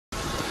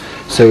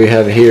So we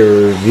have here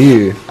a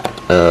review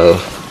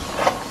of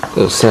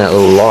this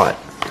little light.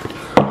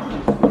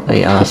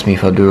 They asked me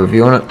if I'd do a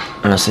review on it,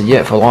 and I said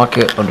yeah, if I like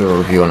it I'll do a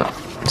review on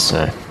it.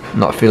 So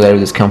not affiliated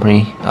with this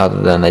company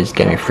other than they just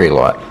gave me a free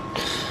light.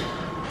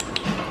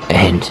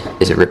 And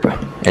it's a ripper.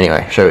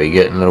 Anyway, show you what you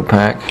get in a little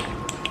pack.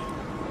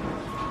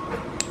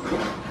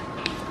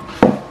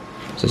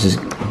 So this is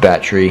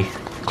battery,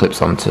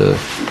 clips onto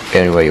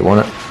anywhere you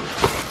want it.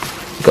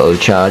 Got a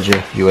little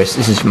charger, US.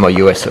 This is for my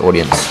US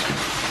audience.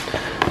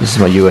 This is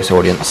my US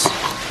audience.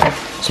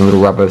 Some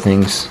little rubber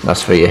things.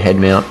 That's for your head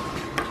mount.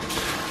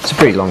 It's a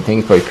pretty long thing.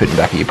 You probably put it in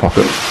the back of your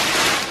pocket.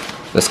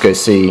 Let's go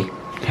see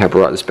how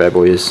bright this bad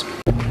boy is.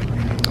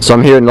 So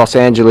I'm here in Los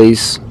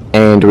Angeles,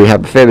 and we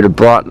have a fair bit of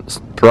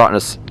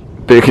brightness.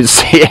 But you can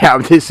see how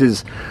this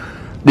is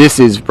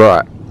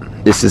bright.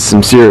 This is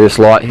some serious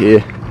light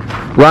here.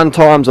 Run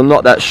times I'm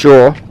not that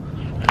sure.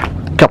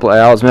 A couple of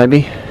hours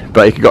maybe.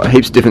 But you've got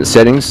heaps of different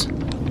settings.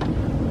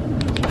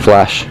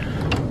 Flash.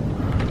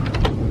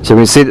 So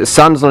we can see that the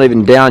sun's not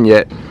even down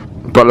yet,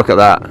 but look at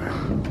that.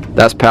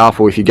 That's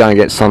powerful if you're going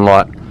to get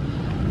sunlight.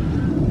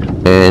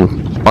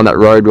 And on that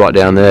road right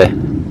down there,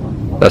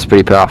 that's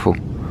pretty powerful.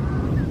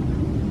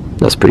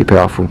 That's pretty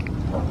powerful.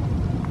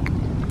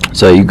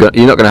 So you're not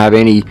going to have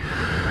any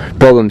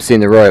problems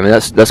seeing the road. I mean,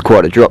 that's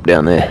quite a drop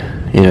down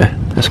there. You know,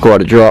 that's quite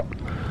a drop.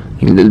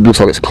 It looks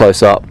like it's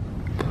close up.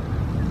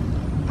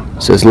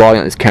 So it's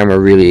lighting up this camera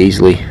really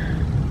easily.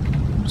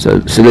 So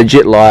it's a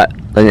legit light.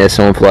 I think they're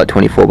selling for like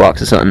 24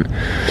 bucks or something.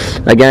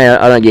 Again,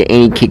 I don't get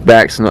any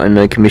kickbacks, not in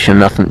no commission,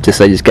 nothing.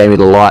 They just gave me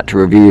the light to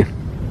review.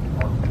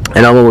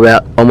 And I'm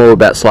all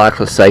about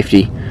cyclist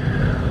safety.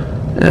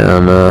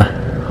 And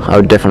I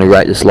would definitely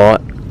rate this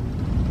light.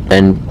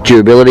 And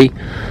durability,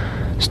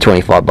 it's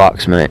 25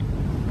 bucks, mate.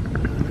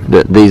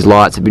 These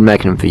lights, I've been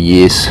making them for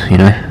years, you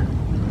know.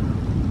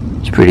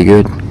 It's pretty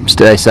good.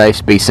 Stay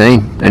safe, be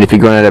seen. And if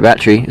you're going out of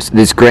battery,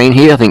 this green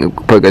here, I think it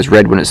probably goes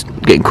red when it's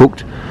getting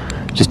cooked.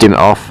 Just dim it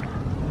off.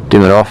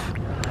 Dim it off.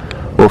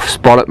 Or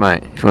spot it,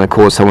 mate, if you want to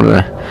cause someone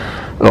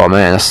to... Oh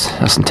man,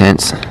 that's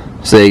intense.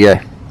 So there you go.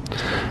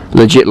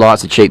 Legit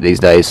lights are cheap these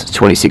days. It's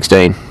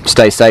 2016.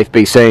 Stay safe,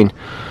 be seen.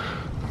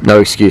 No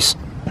excuse.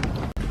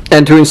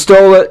 And to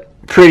install it,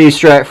 pretty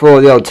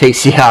straightforward. The old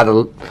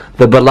TCR,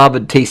 the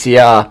beloved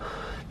TCR.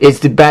 It's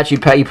the battery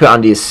pack you put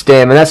under your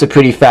stem, and that's a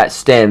pretty fat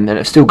stem, and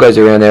it still goes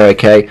around there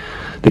okay.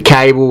 The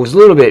cable is a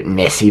little bit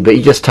messy, but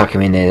you just tuck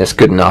them in there. That's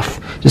good enough.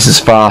 This is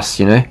fast,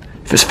 you know.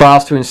 If it's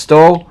fast to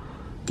install,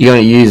 you're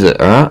going to use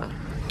it, alright?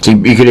 So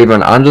you could even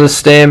run under the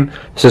stem.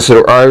 It's a sort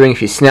of O-ring.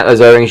 If you snap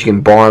those O-rings, you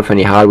can buy them from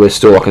any hardware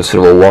store, like a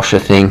sort of a washer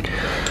thing.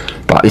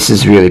 But this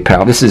is really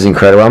powerful. This is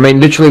incredible. I mean,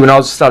 literally, when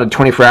I started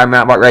 24-hour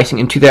mountain bike racing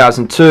in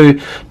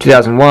 2002,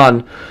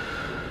 2001,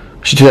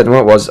 actually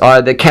 2001 it was,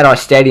 the Cat Eye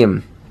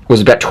Stadium was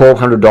about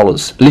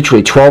 $1,200.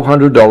 Literally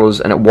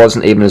 $1,200, and it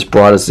wasn't even as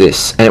bright as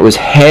this. And it was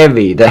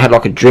heavy. They had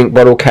like a drink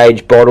bottle,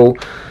 cage bottle.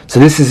 So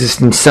this is just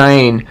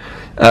insane.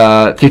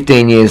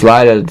 15 years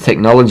later, the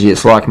technology,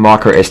 it's like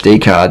micro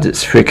SD cards.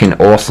 It's freaking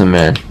awesome,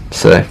 man.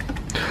 So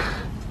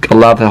I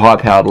love the high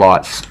powered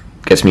lights.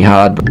 Gets me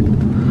hard.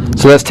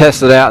 So let's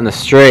test it out in the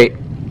street.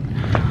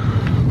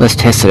 Let's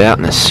test it out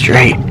in the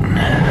street.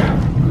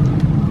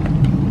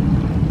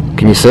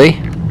 Can you see?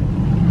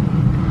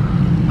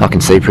 I can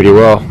see pretty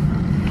well.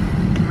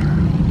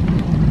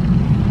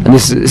 And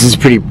this is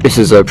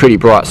a pretty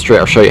bright street.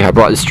 I'll show you how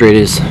bright this street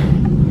is.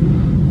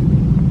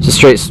 The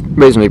street's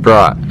reasonably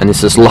bright, and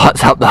this just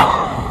lights up the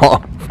whole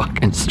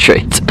fucking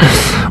street.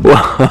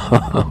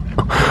 Whoa.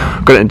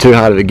 Got it in too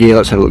hard of a gear.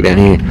 Let's have a look down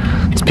here.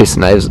 Let's piss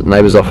the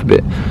neighbours off a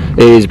bit. It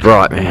is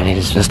bright, man. It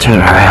is. Let's turn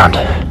it around.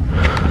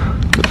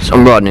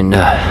 I'm riding in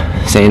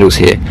sandals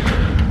here.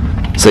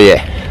 So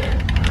yeah,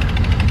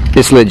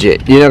 it's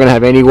legit. You're not going to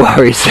have any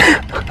worries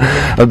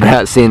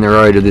about seeing the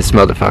road of this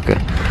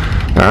motherfucker.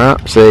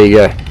 Alright, so there you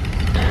go.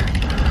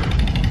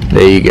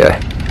 There you go.